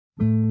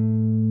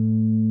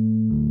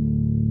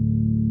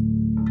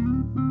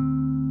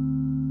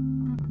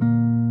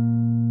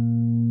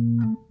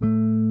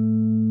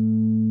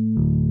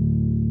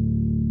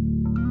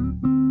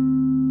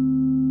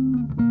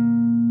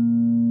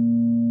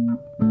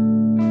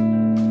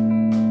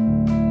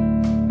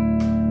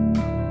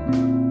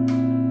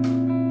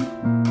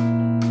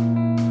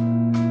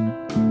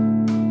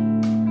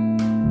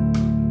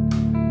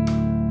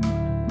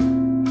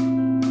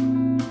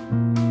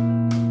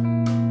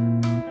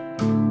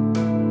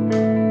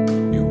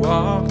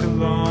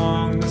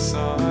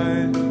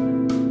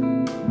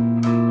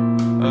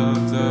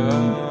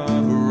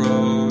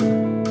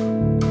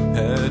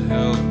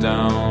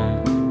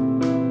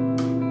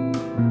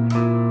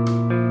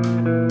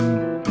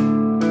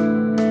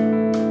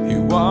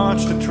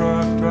watched a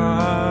truck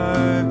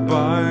drive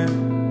by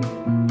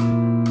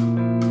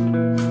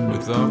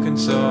with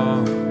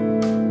Arkansas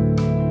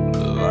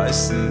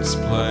license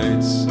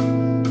plates.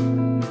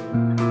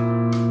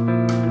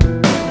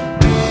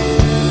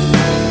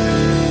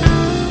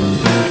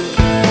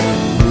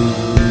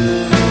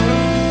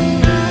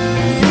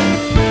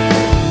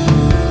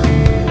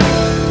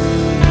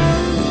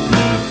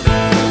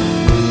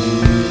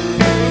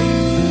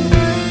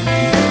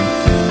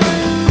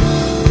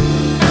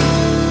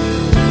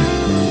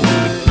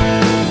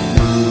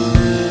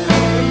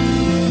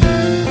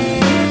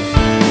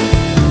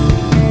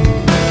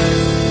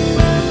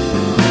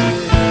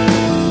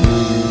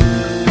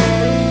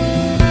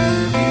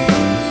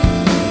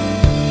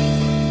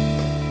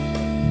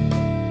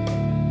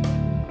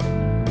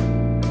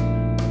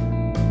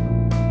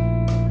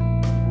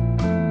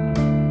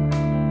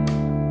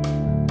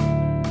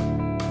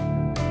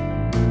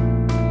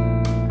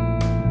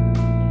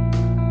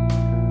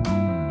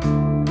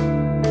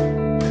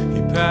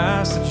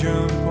 Past the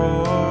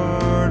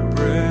Juneport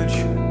Bridge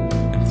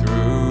and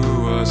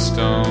threw a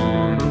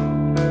stone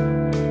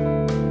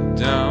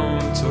down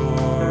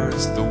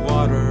towards the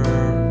water.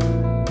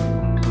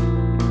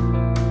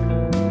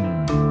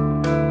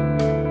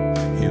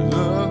 He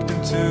looked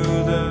into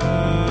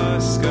the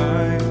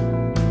sky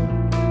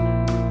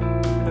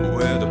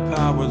where the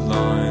power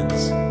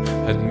lines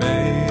had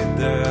made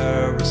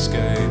their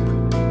escape.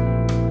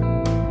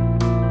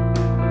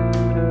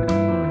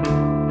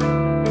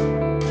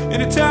 In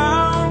a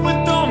town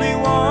with only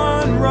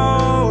one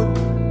road,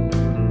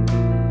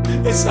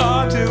 it's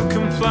hard to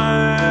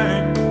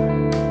complain.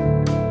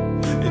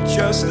 It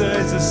just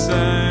stays the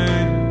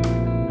same.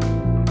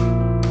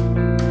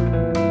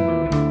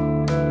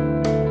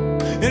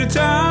 In a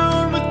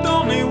town with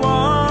only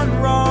one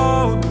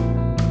road,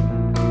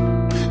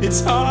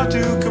 it's hard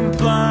to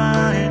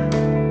complain.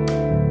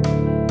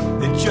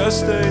 It just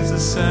stays the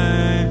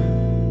same.